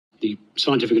The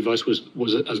scientific advice was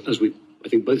as we, I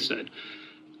think, both said,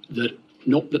 that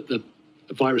not that the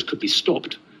virus could be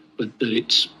stopped, but that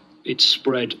its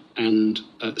spread and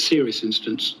serious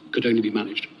incidents could only be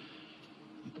managed.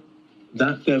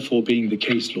 That therefore being the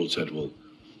case, Lord Sedwell,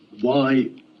 why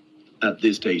at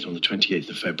this date on the 28th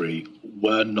of February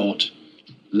were not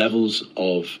levels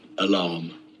of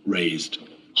alarm raised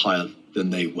higher than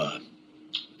they were?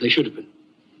 They should have been.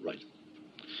 Right.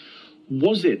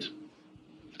 Was it,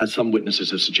 as some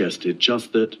witnesses have suggested,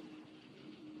 just that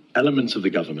elements of the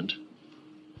government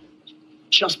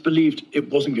just believed it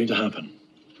wasn't going to happen,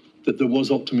 that there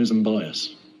was optimism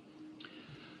bias?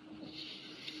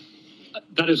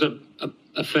 That is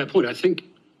a fair point. I think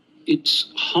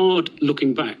it's hard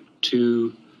looking back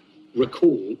to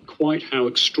recall quite how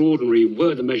extraordinary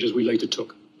were the measures we later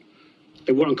took.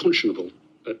 They were unconscionable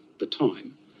at the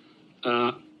time.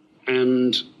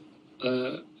 And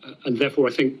therefore,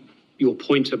 I think your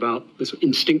point about this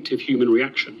instinctive human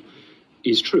reaction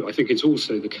is true. I think it's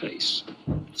also the case.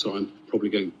 Sorry, I'm probably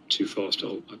going too fast.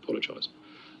 I apologise.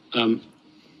 I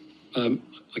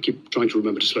keep trying to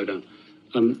remember to slow down.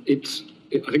 I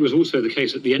think it was also the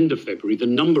case at the end of February, the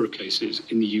number of cases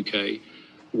in the UK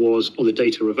was, on the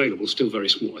data available, still very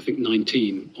small. I think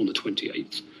 19 on the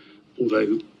 28th,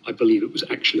 although I believe it was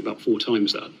actually about 4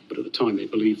 times that, but at the time they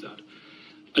believed that.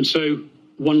 And so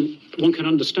one can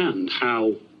understand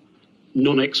how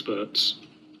non-experts,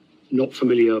 not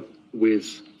familiar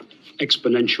with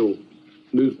exponential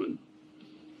movement,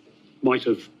 might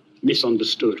have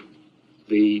misunderstood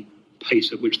the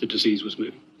pace at which the disease was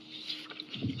moving.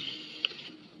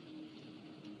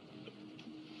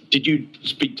 Did you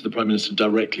speak to the Prime Minister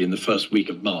directly in the first week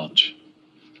of March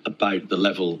about the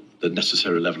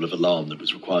necessary level of alarm that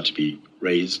was required to be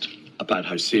raised, about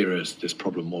how serious this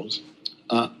problem was?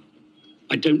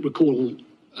 I don't recall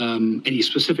any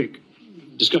specific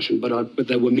discussion, but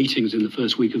there were meetings in the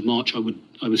first week of March.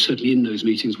 I was certainly in those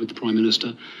meetings with the Prime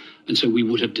Minister, and so we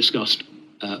would have discussed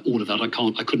all of that.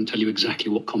 I couldn't tell you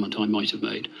exactly what comment I might have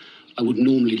made. I would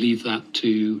normally leave that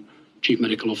to Chief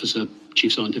Medical Officer,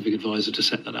 Chief Scientific Advisor to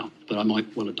set that out, but I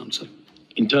might well have done so.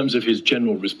 In terms of his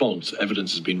general response,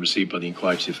 evidence has been received by the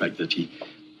inquiry to the effect that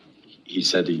he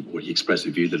said he expressed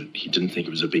the view that he didn't think it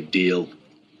was a big deal.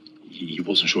 He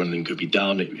wasn't sure anything could be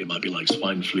done. It might be like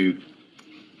swine flu.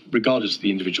 Regardless of the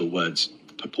individual words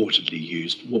purportedly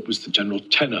used, what was the general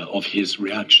tenor of his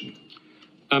reaction?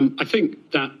 I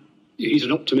think that he's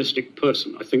an optimistic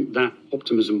person. I think that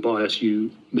optimism bias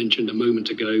you mentioned a moment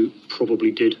ago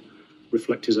probably did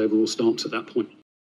reflect his overall stance at that point.